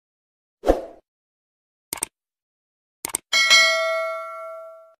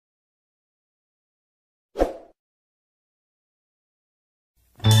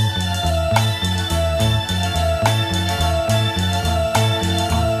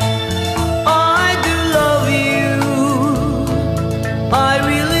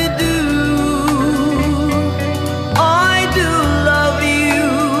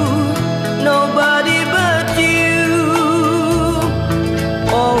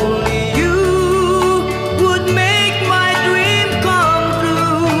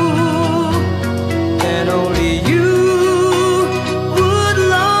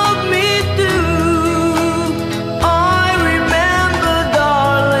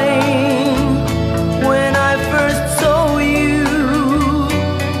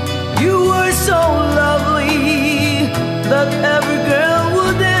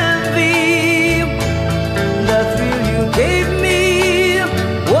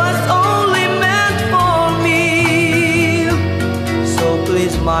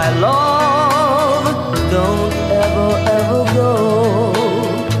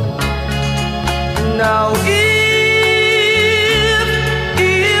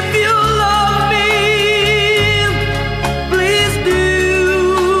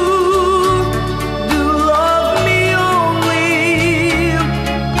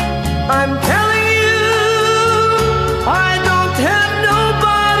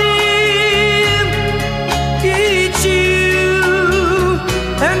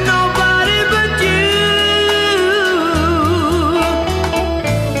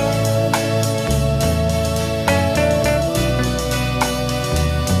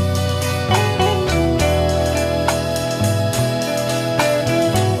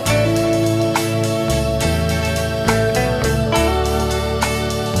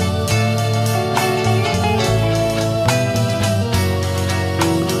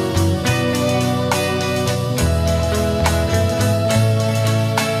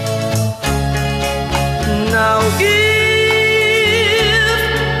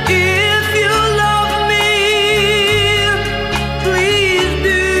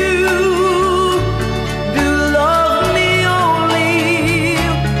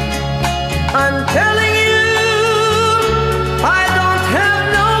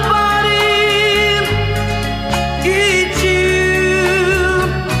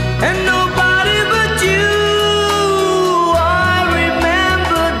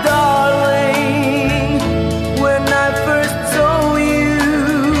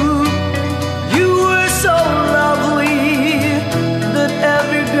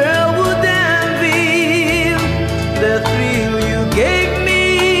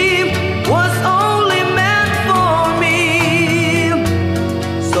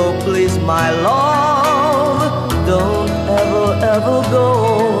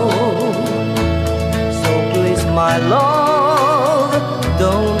love,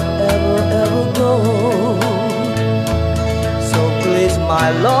 don't ever, ever go. So please, my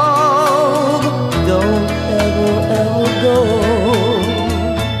love, don't ever, ever go.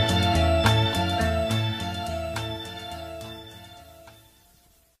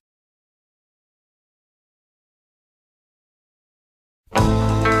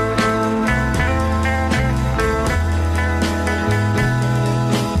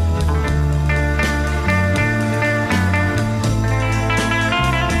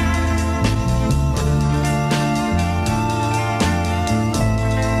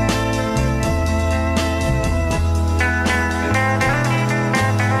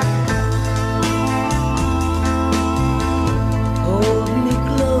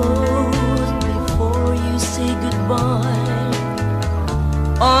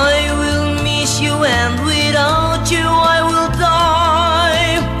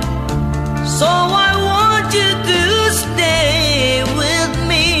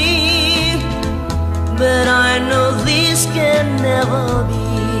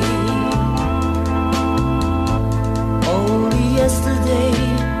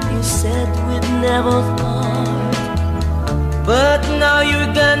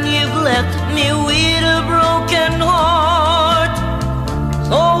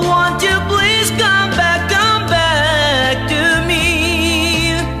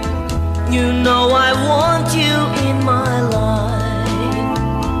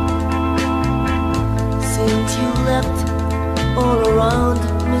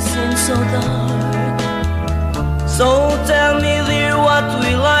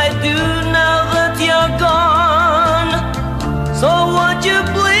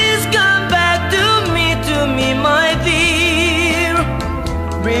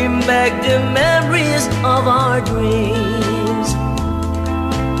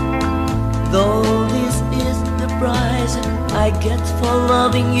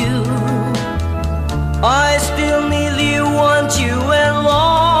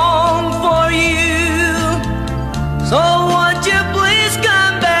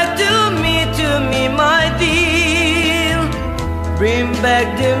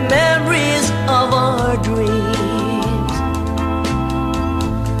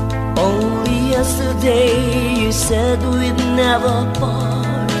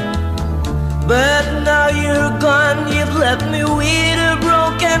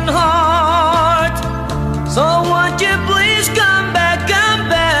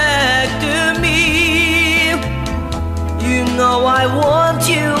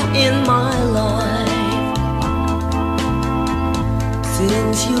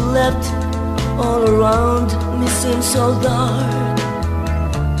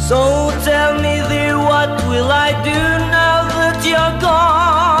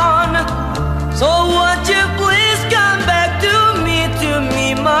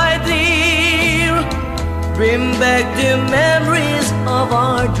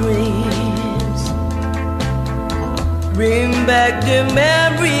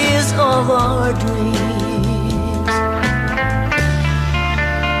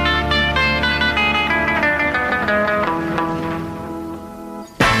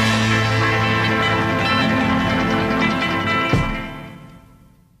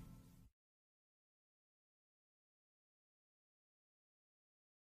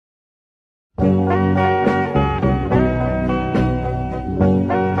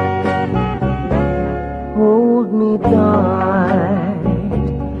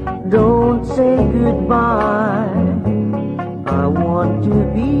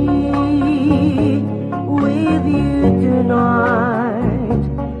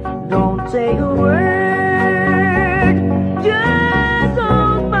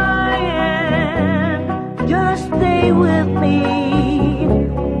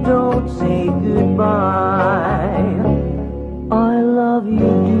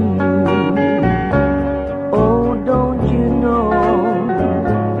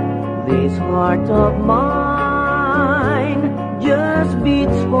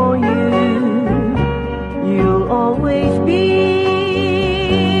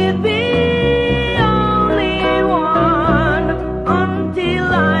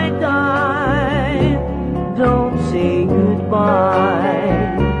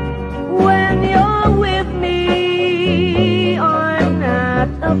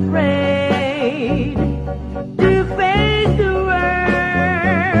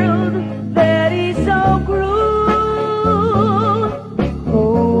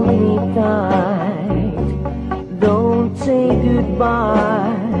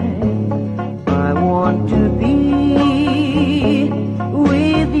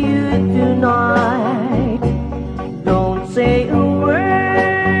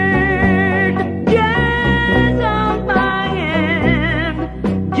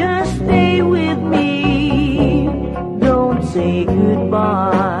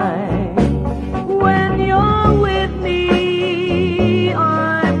 goodbye. When you're with me,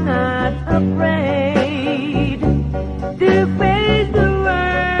 I'm not afraid to face the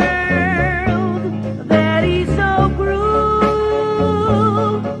world that is so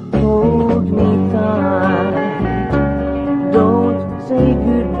cruel. Hold me tight, don't say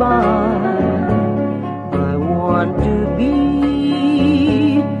goodbye. I want to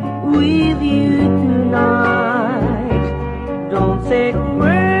be with you tonight. Don't say a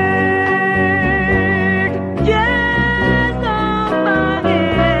word, just come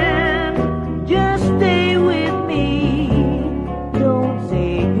again. Just stay with me, don't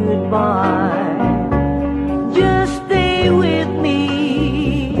say goodbye. Just stay with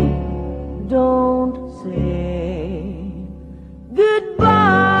me, don't say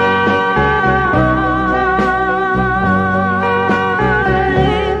goodbye.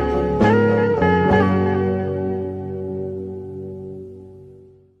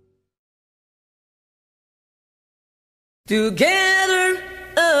 Together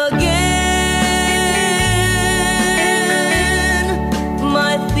again,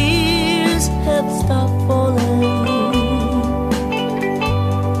 my fears have stopped falling.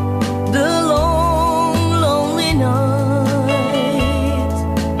 The long, lonely nights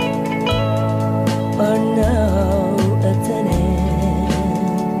are now at an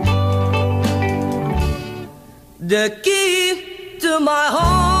end. The key to my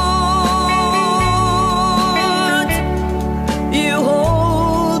heart you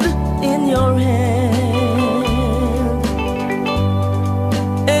hold in your hand,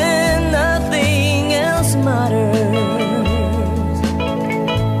 and nothing else matters.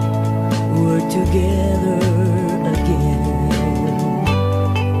 We're together again.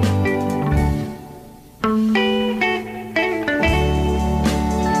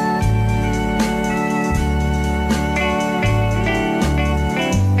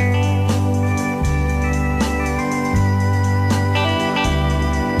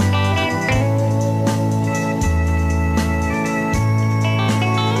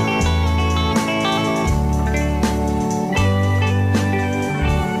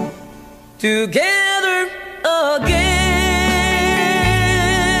 Together again,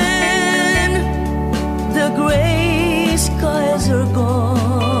 the gray skies are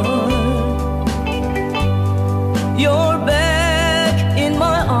gone. You're back in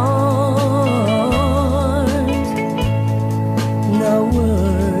my arms, now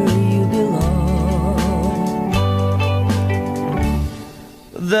where you belong.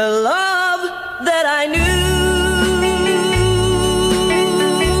 The love that I knew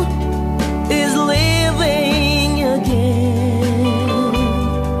is living again,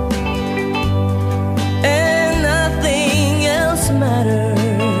 and nothing else matters.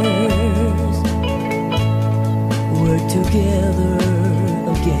 We're together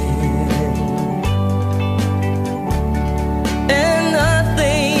again, and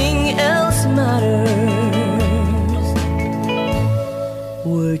nothing else matters.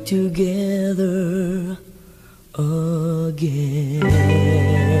 We're together again.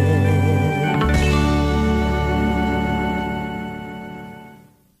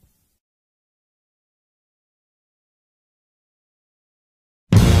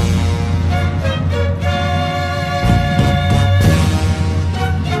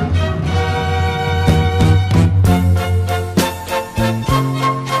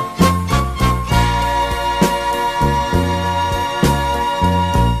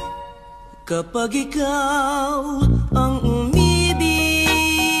 Kapag ikaw ang umibig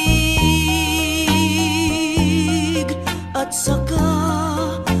at saka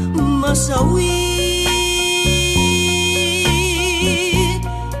masawi,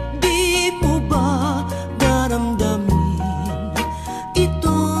 di mo ba daramdamin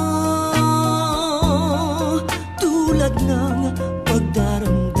ito tulad ng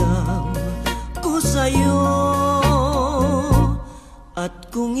pagdaramdam ko sa'yo?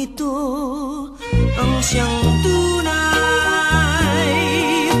 At kung ito ang siyang tunay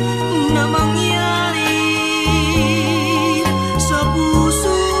na mangyari sa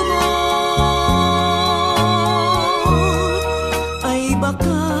puso mo,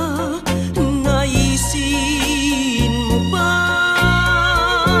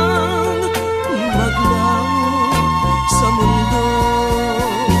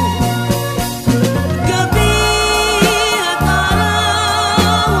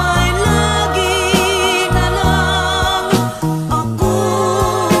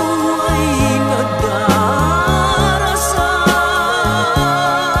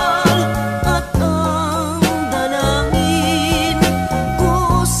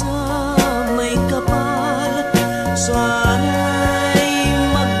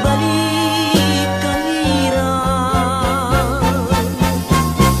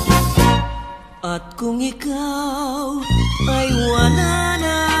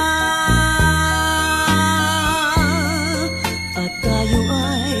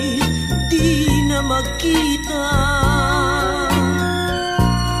 na magkita.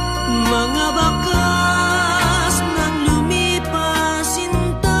 Mga bakas ng lumipas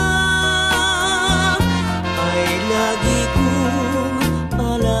sinta ay lagi kong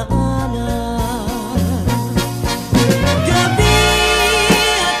alaala. Gabi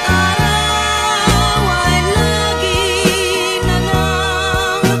at araw ay lagi na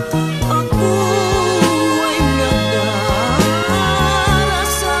lang ako ay nagdarasal.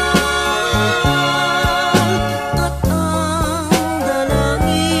 At ang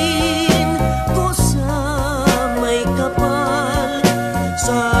dalangin ko sa may kapal,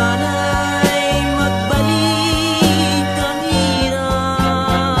 sana'y magbalik ang hirap.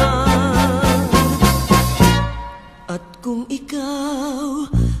 At kung ikaw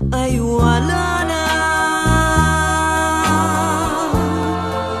ay wala na,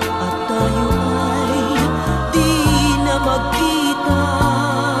 at tayo ay di na magkita,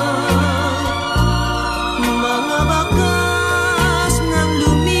 mga bakas ng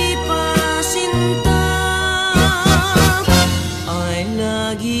lumipas sinta ay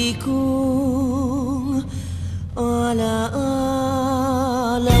lagi kong alaala.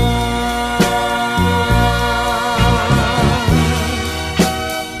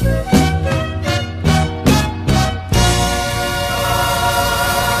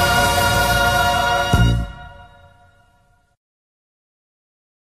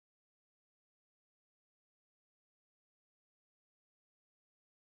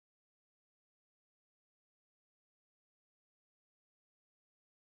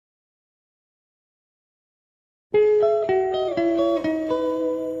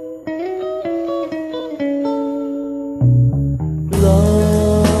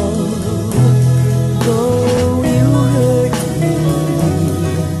 Though you hurt me,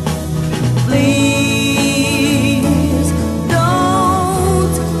 please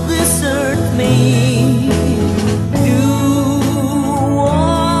don't desert me. Do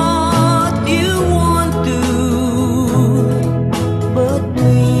what you want to, but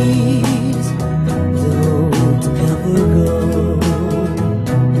please don't ever go.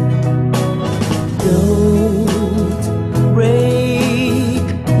 Don't break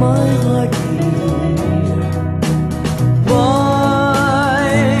my heart, dear,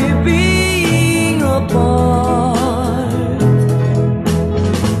 by being apart.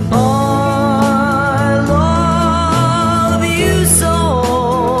 I love you so,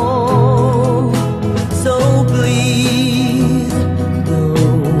 so please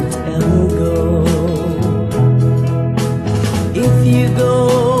don't ever go. If you go,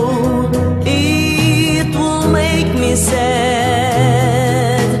 it will make me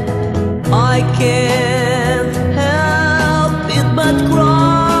sad. I can't help it but cry,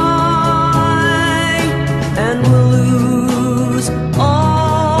 and we'll lose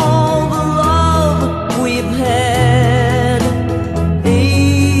all the love we've had.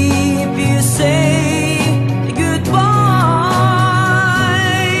 If you say goodbye,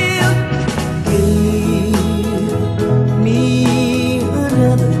 give me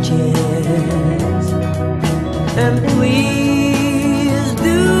another chance, and please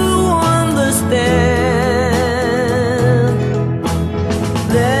do understand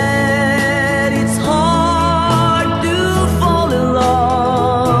that it's hard to fall in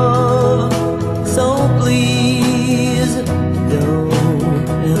love. So please don't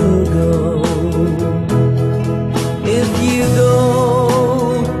ever go. If you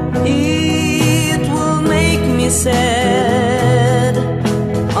go, it will make me sad.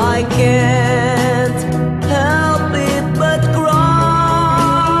 I can't help it but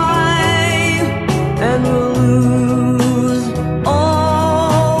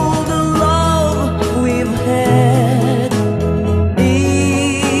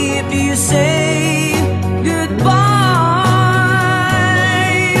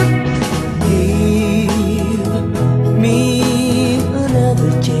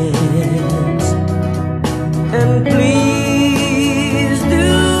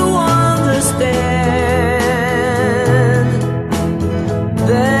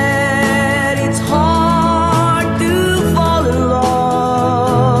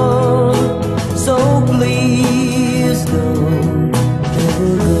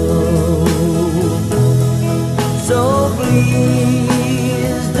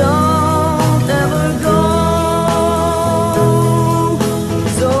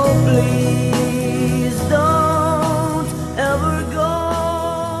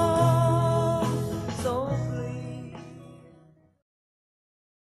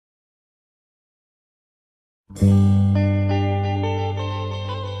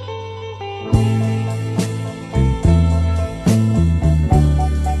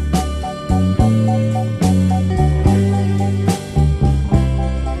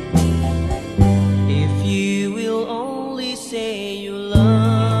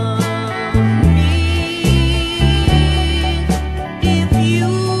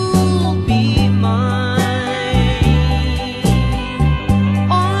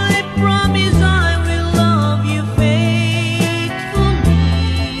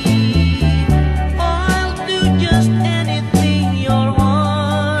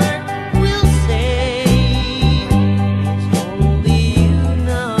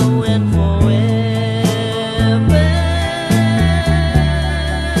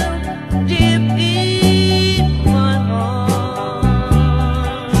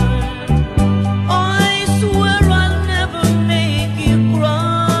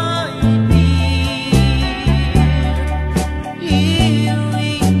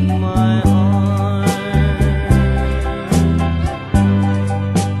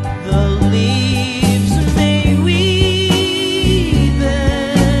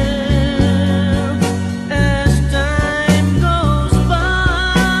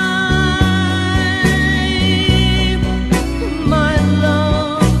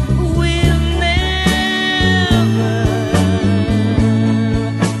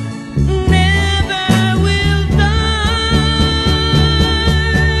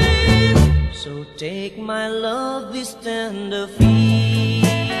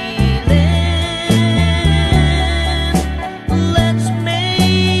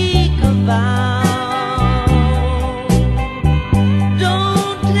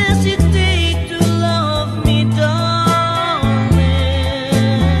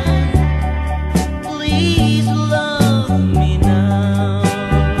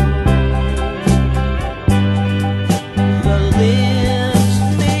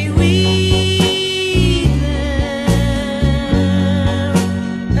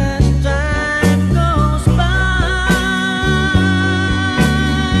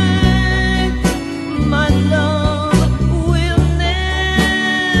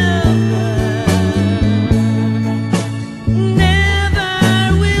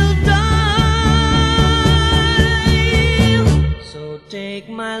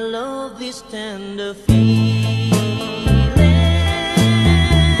tender feeling.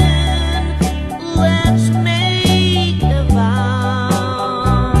 Let's make a vow.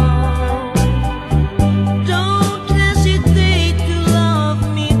 Don't hesitate to love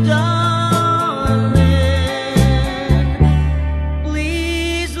me, darling.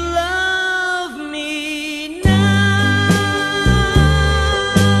 Please love me now.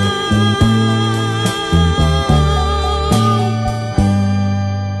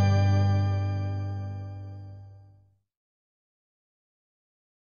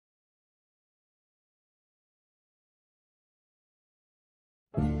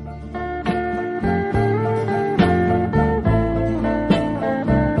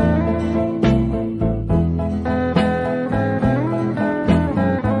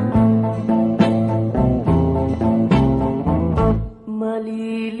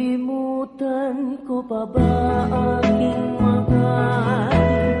 Malilimutan ko pa ba aking mahal?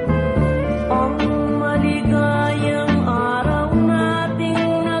 Ang maligayang araw nating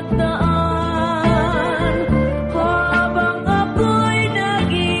nagdaan, habang ako'y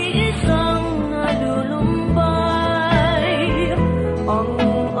nag-iisang nalulumbay. Ang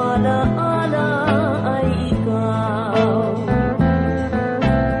alaala ay ikaw,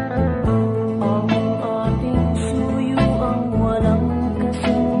 ang ating suyo ang walang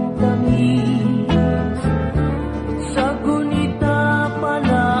kasing tamis. Sa gunita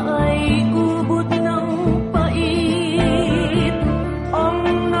pala ay ubod ng pait. Ang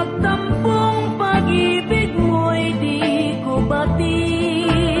nagtampong pag-ibig mo'y di ko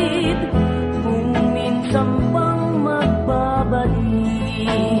batid, kung minsan pang magbabalik.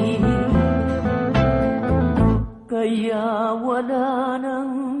 Kaya wala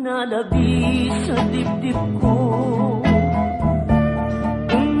nang nalabis sa dibdib ko,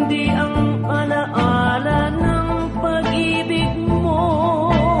 kundi ang alaala ng pag-ibig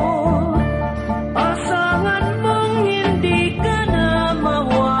mo. Asahan mong hindi ka na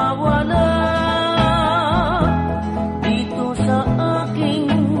mawawala dito sa aking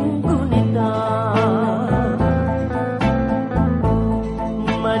gunita.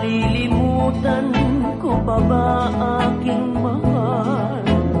 Malilimutan ko pa ba aking mahal?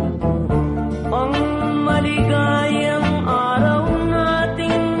 Ang maligayang araw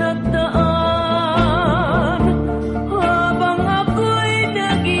nating nagdaan, habang ako'y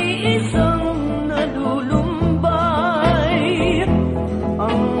nag-iisang nalulumbay.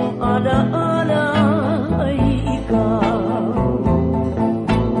 Ang alaala ay ikaw.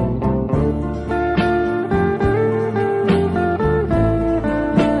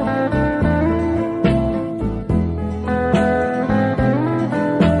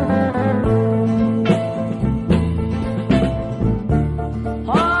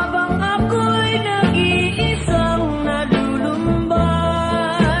 Habang ako'y nag-iisang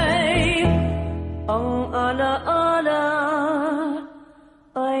nalulumbay, ang alaala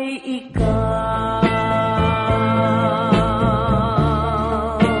ay ikaw.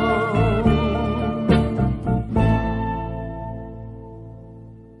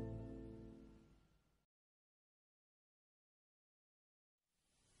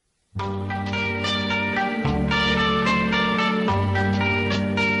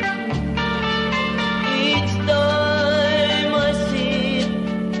 Each time I sit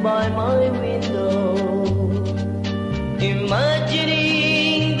by my window,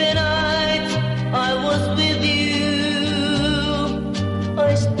 imagining the night I was with you,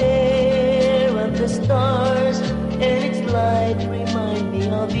 I stare at the stars and its light remind me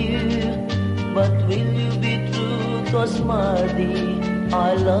of you. But will you be true? 'Cause Marty,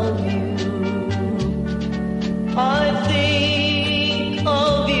 I love you. I think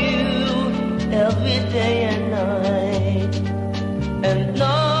of you every day and night, and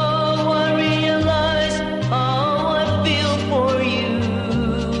now I realize how I feel for you.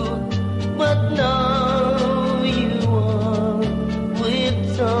 But now you are with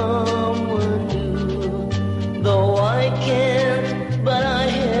someone new. Though I can't, but I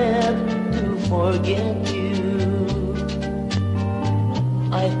have to forget you.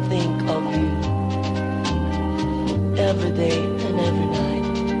 I think of you every day and every night,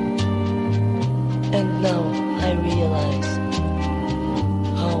 and now I realize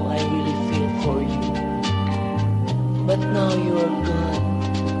how I really feel for you. But now you are gone,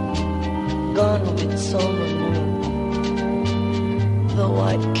 gone with someone new. Though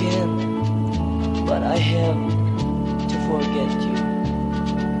I can't, but I have to forget you.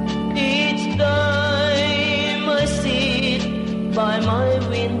 Each time I sit by my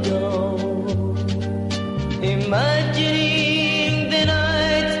window, imagining the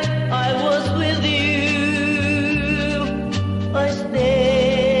night I was with you, I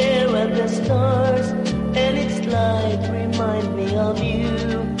stare at the stars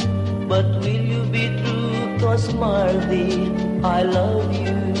Marley, I love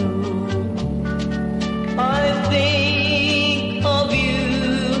you. I think of you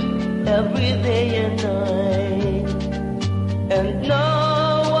every day and night, and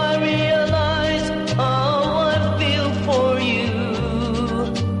now I realize how I feel for you.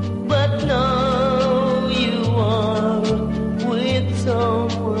 But now you are with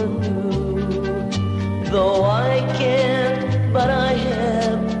someone new. Though I can't, but I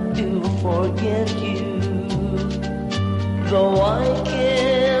have to forget you. Though I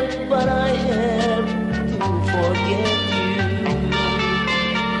can't, but I have to forget you.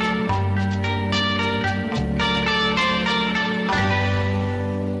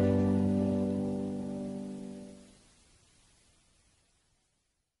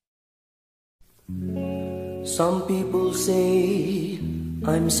 Some people say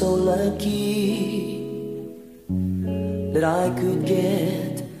I'm so lucky that I could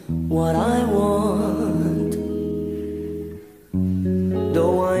get what I want.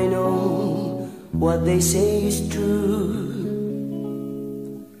 Though I know what they say is true,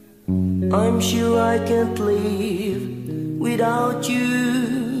 I'm sure I can't live without you.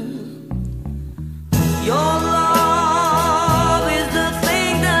 Your love is the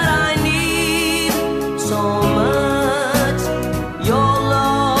thing that I need so much. Your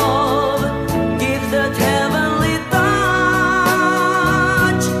love gives that heavenly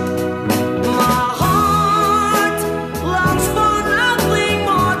touch. My heart longs for nothing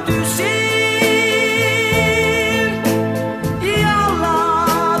more to see. Your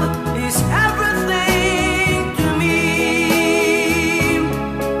love is everything to me.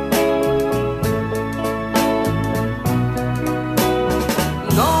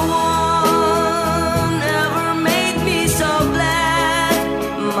 No one ever made me so glad.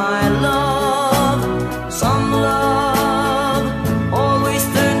 My love, some love, always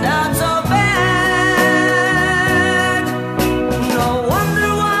turned out so bad. No wonder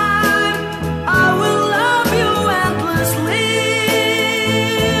why I will love you endlessly.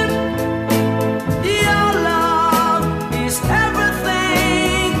 Your love is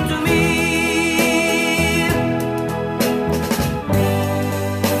everything to me.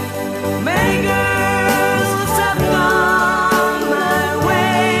 Many girls have come my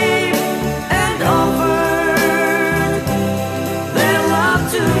way and offered their love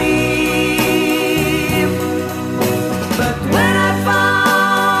to me. But when I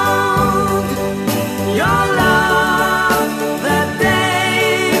found your love that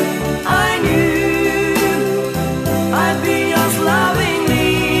day, I knew I'd be yours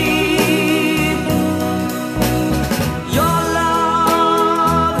lovingly. Your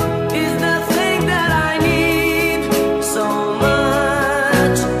love is the thing that I need so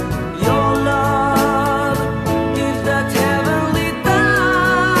much. Your love gives that heavenly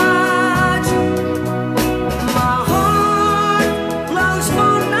touch. My heart longs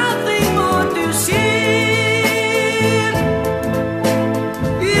for nothing more to see.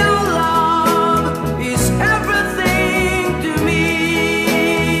 Your love is everything to me.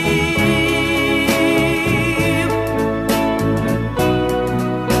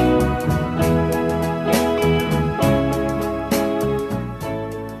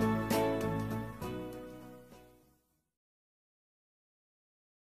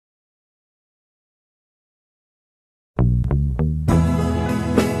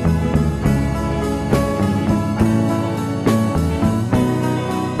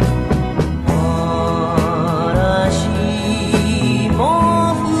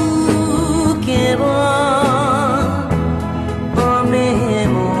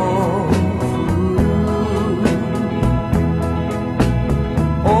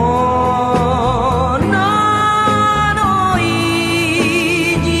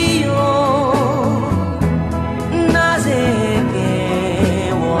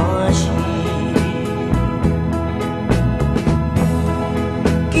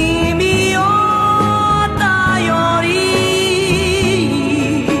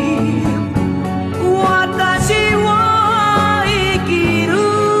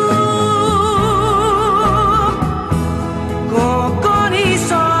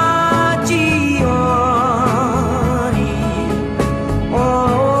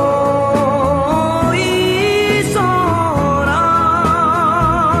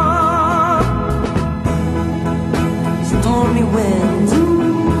 Stormy winds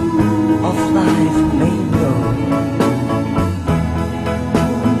of life may blow,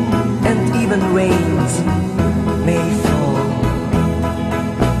 and even rains may fall.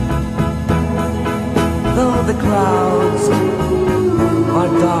 Though the clouds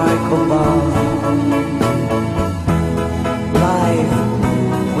are dark above, life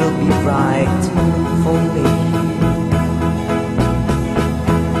will be bright for me.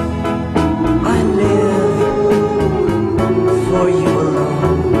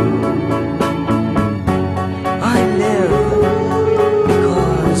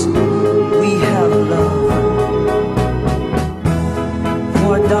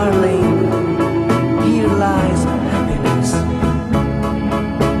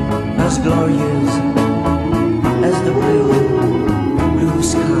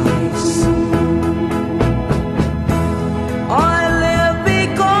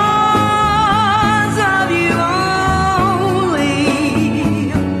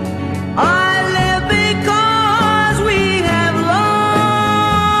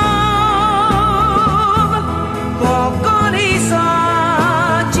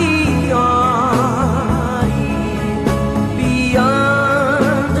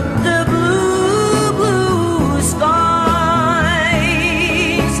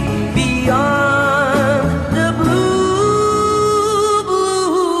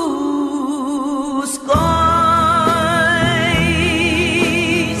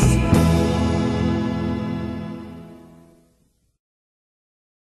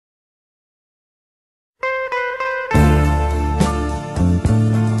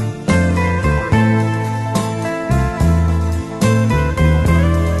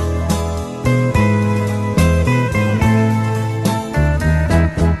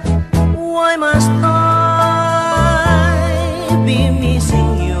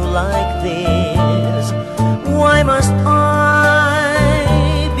 missing you like this? Why must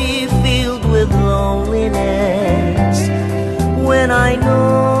I be filled with loneliness when I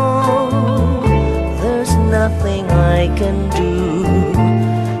know there's nothing I can do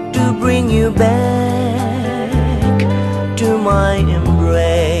to bring you back to my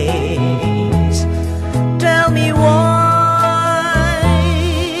embrace? Tell me why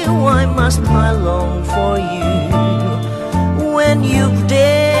must I long for you when you've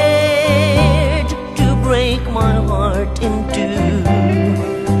dared to break my heart in two?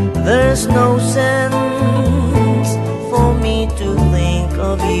 There's no sense for me to think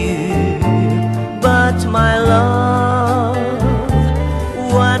of you, but my love,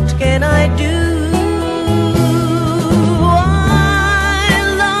 what can I do? I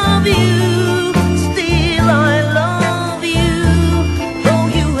love you, still I love you, though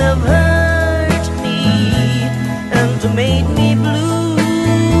you have hurt me and made me blue.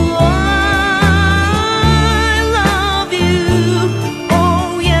 I love you,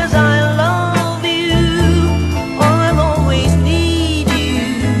 oh yes I love you, I'll always need you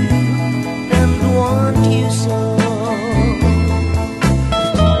and want you so.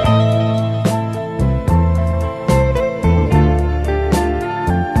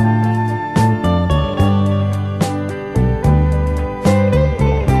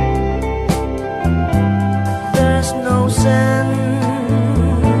 There's no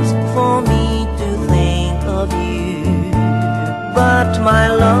sense for me to think of you, but my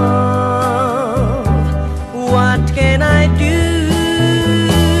love, what can I do?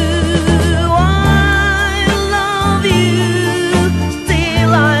 I love you,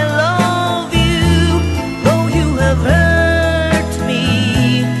 still I love you, though you have hurt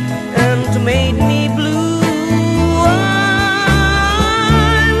me and made me blue. I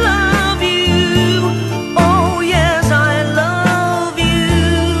love you, oh yes I love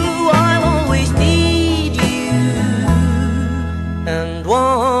you, I'll always need you and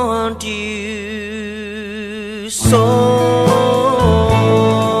want you so.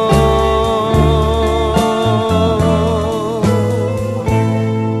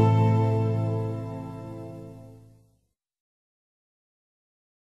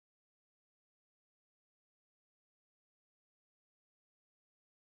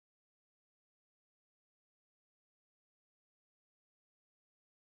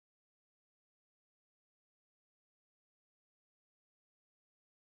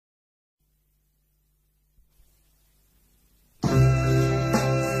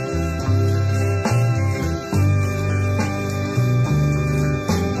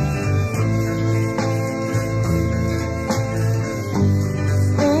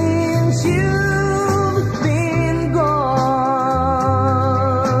 Since you've been gone,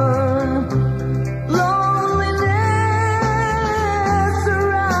 loneliness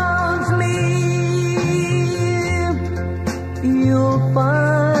surrounds me. You'll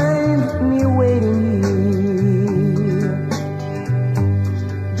find me waiting here,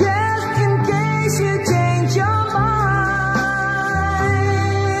 just in case you change your mind.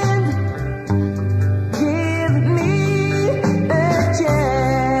 Give me a chance.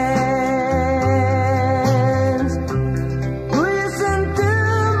 Listen to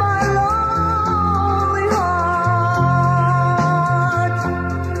my lonely heart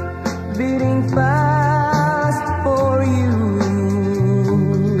beating fast for you.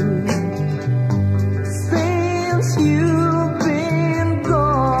 Since you've been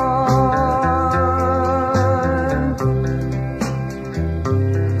gone,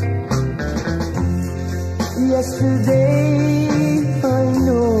 yesterday I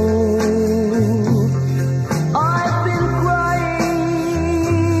know I've been crying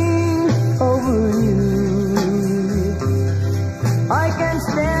over you. I can't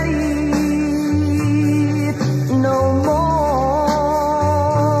stand it no more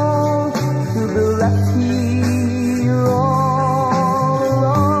to be left here all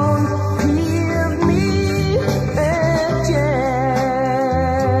alone. Give me a chance.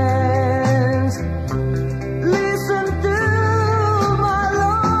 Listen to my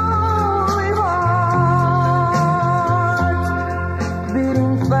lonely heart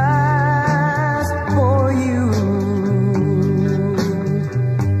beating fast for you.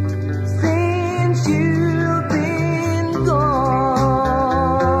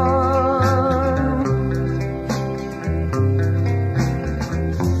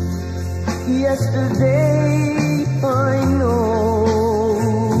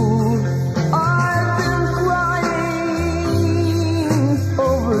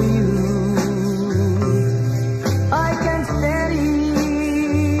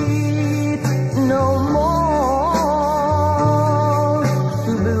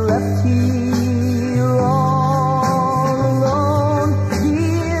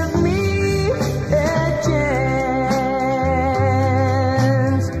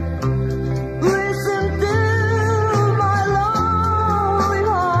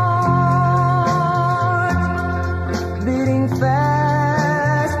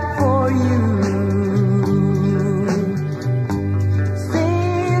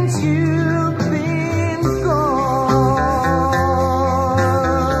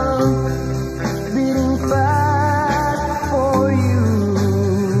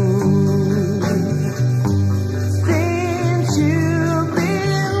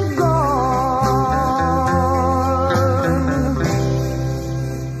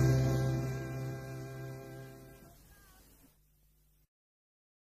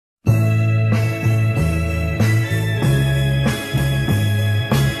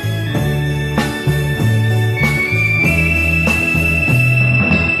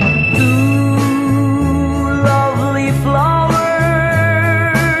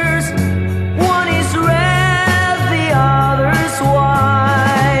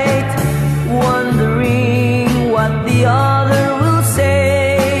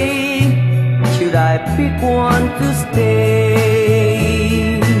 pick one to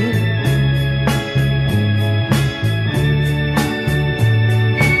stay?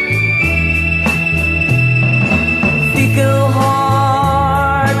 Fickle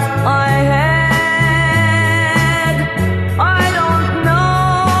heart I had, I don't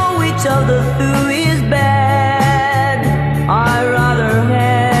know which of the two is bad. I'd rather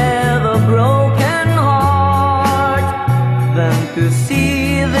have a broken heart than to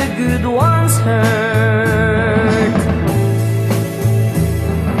see the good ones hurt.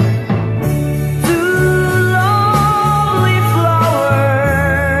 Two lovely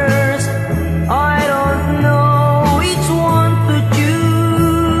flowers, I don't know which one to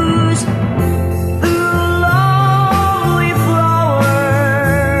choose. Two lovely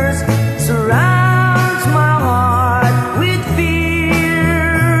flowers surrounds my heart with fear.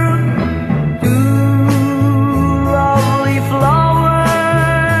 Two lovely flowers,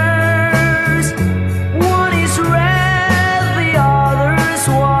 one is red, the other's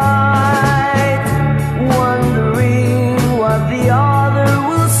white. Wondering what the other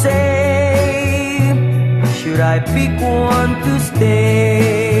will say. Should I pick one to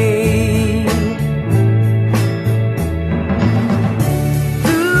stay?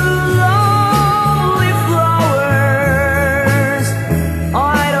 Two lovely flowers, I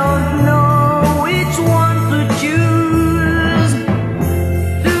don't know which one to choose.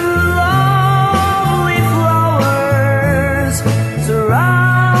 Two lovely flowers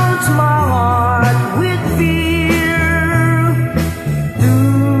surrounds my heart with fear.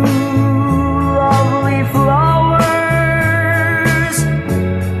 Two lovely flowers,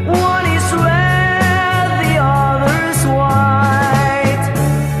 one is red, the other's white.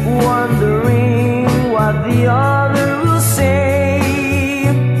 Wondering what the other will say.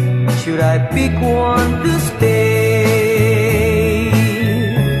 Should I pick one to stay?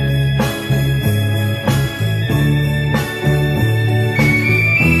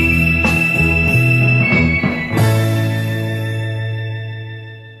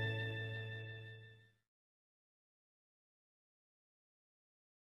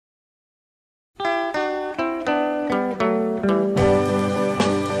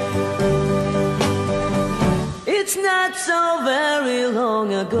 It's not so very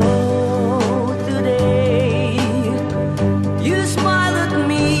long ago today. You smiled at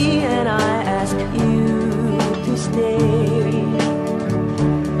me and I asked you to stay.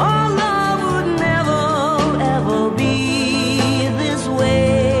 Our love would never ever be this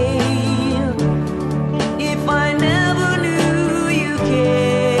way if I never knew you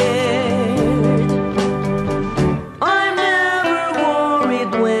cared. I'm never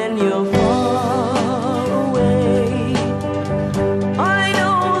worried when you're far away. I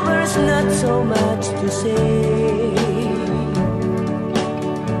know there's not so much to say.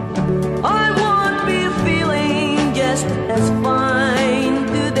 I won't be feeling just as fine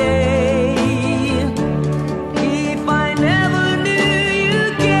today if I never knew you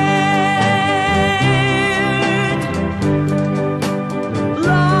cared.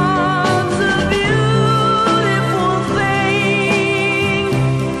 Love's a beautiful thing.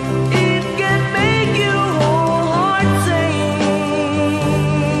 It can make your whole heart sing.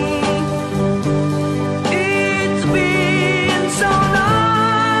 It's been so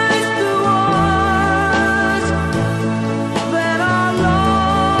nice to us that our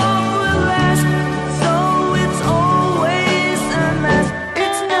love will last, so it's always a last.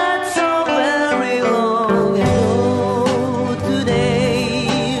 It's not so very long ago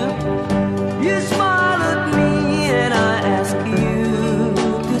today. You smiled at me and I asked you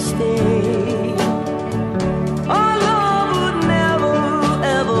to stay. Our love would never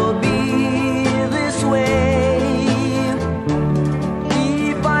ever be this way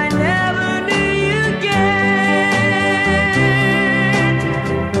if I never knew you cared.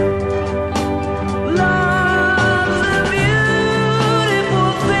 Love's a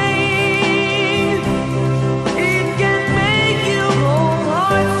beautiful thing. It can make your whole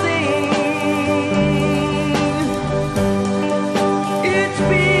heart sing. It's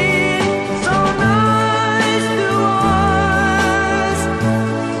been so nice to us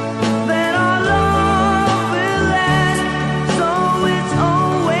that our love will last, so it's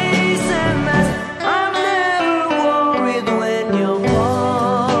always a last. I'm never worried when you're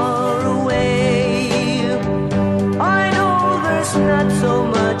far away. I know there's not so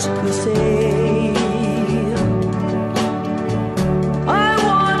much to say. I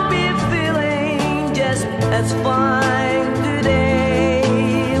won't be feeling just as fine today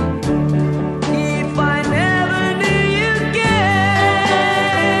if I never knew you cared.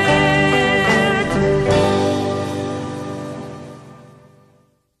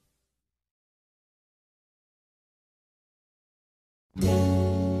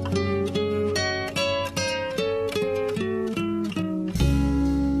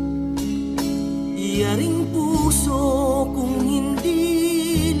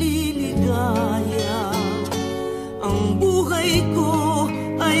 buhay ko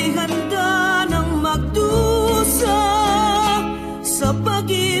ay handa ng magdusa sa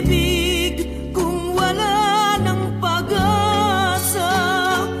pag-ibig kung wala ng pag-asa.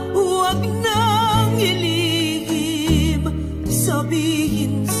 Huwag nang ilihim,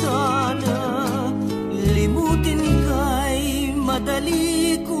 sabihin sana, limutin kay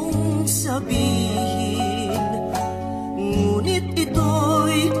madali kong sabihin. Ngunit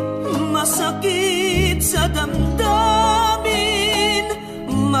ito'y masakit sa damdamin.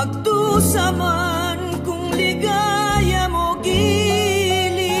 Magdusa man kung ligaya mo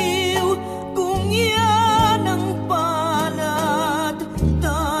giliw, kung yan ang palad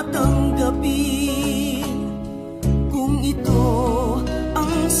tatanggapin. Kung ito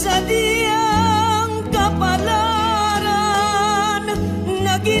ang sadyang kapalaran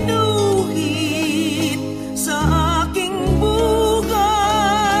na ginuhit sa aking buhay,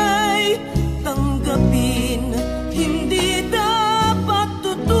 tanggapin, hindi dapat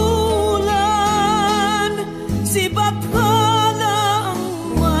tutulan. Si bathala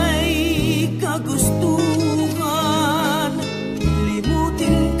ang may kagustuhan,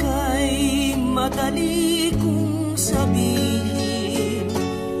 limutin kay madali kong sabihin.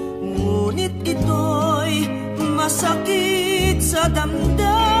 Ngunit ito'y masakit sa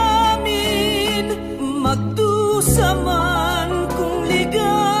damdamin. Magdusa man kung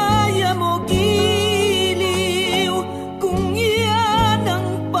ligaya mo giliw, kung yan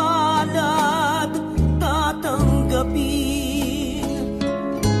ang palad tatanggapin.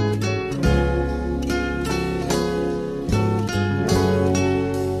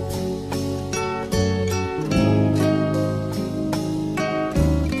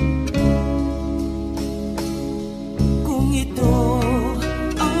 Kung ito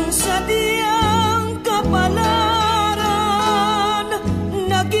ang sadyang kapalaran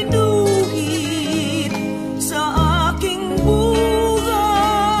na ginuhit sa aking buhay,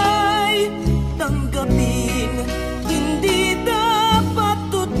 tanggapin, hindi dapat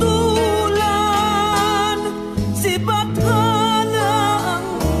tutulan. Si bathala ang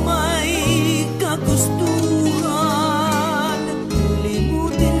may kagustuhan,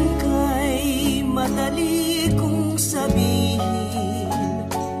 limutin kay madali kong sabihin.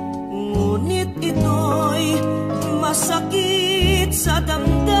 Ngunit ito'y masakit sa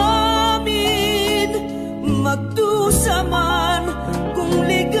damdamin. Magdusa man kung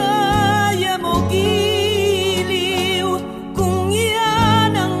ligaya mo giliw, kung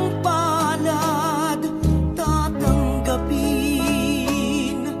yan ang palad tatanggapin.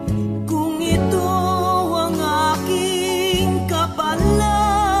 Kung ito ang aking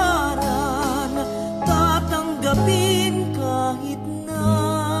kapalaran, tatanggapin kahit na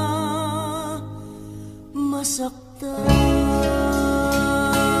masaktan.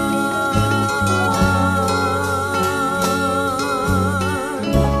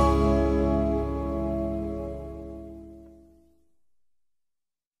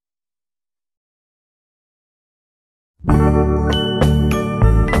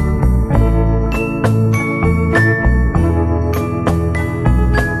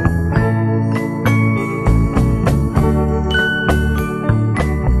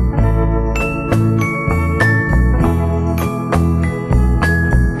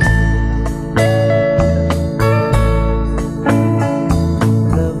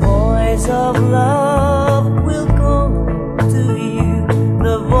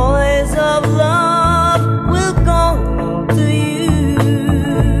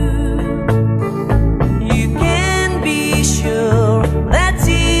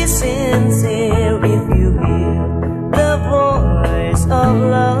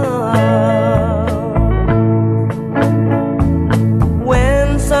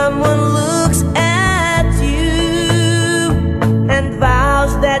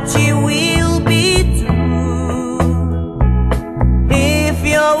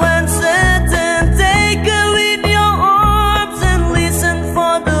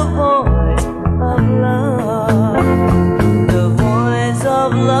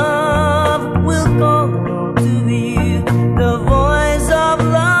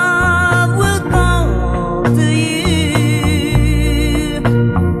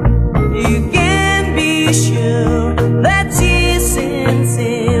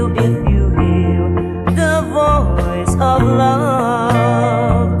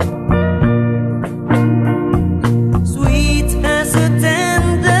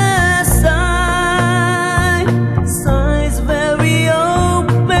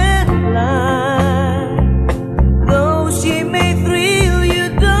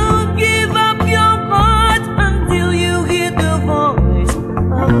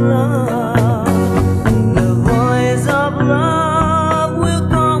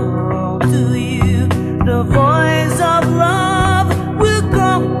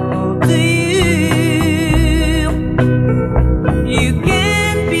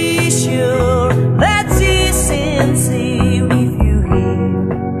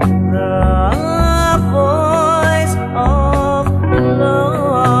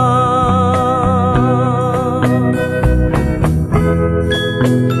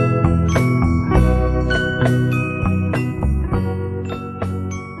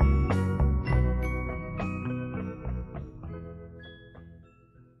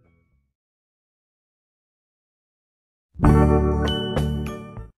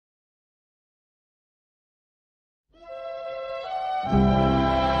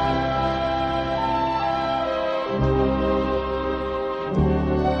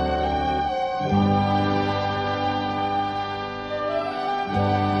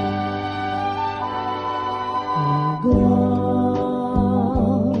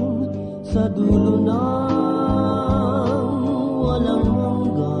 Sa dulo ng walang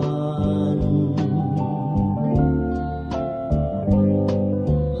hanggan,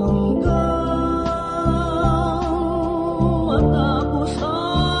 hanggang matapos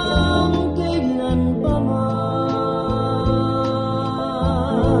ang kailanpaman.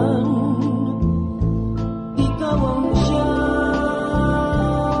 Ikaw ang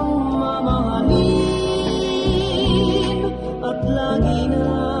siyang mamahalin at lagi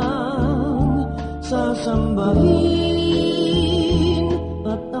na sasambahin,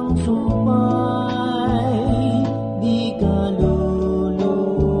 at ang sumpa'y di ka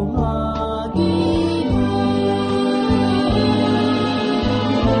luluhagin.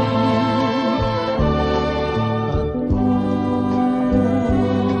 At kung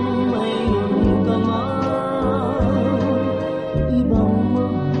mayroon ka man ibang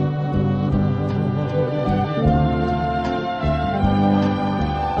mahal,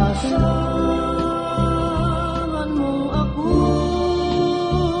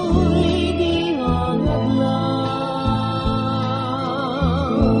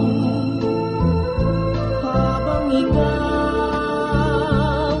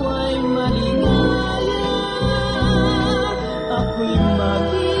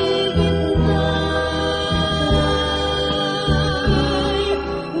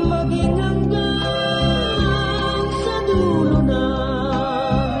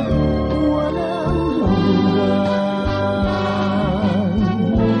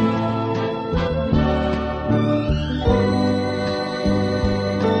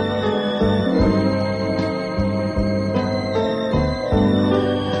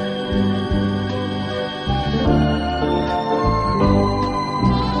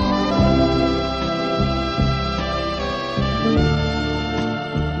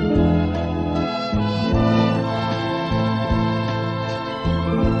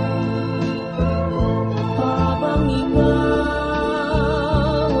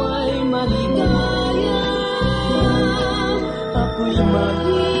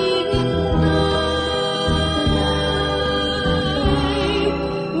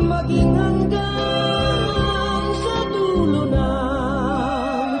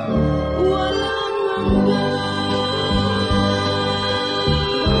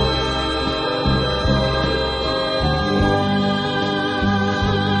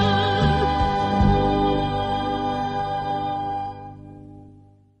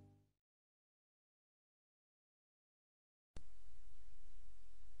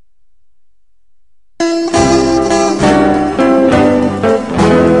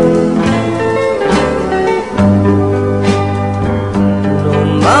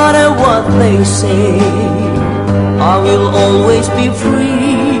 they say I will always be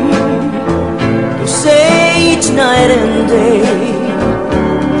free to say each night and day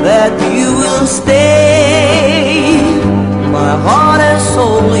that you will stay. My heart and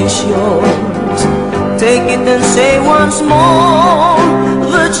soul is yours. Take it and say once more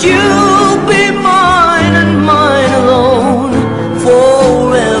that you'll be mine and mine alone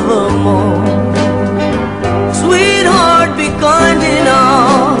forevermore. Sweetheart, be kind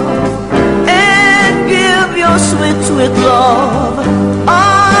enough and give your sweet, sweet love.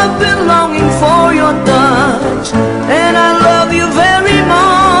 I've been longing for your touch, and I love you very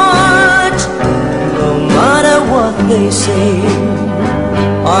much. No matter what they say,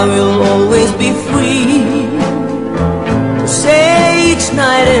 I will always be free to say each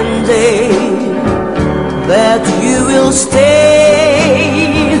night and day that you will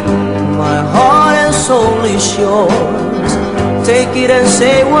stay. My heart and soul is yours. Take it and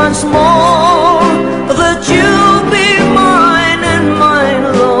say once more that you'll be mine and mine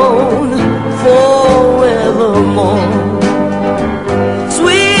alone forevermore.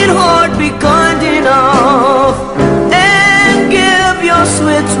 Sweetheart, be kind enough and give your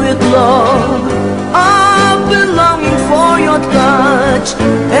sweet, sweet love. I've been longing for your touch,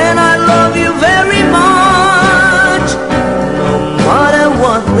 and I love you very much. No matter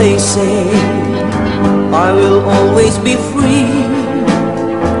what they say, I will always be free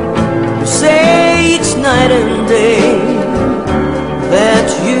to say each night and day that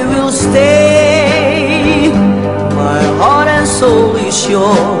stay. My heart and soul is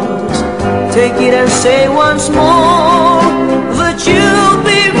yours. Take it and say once more,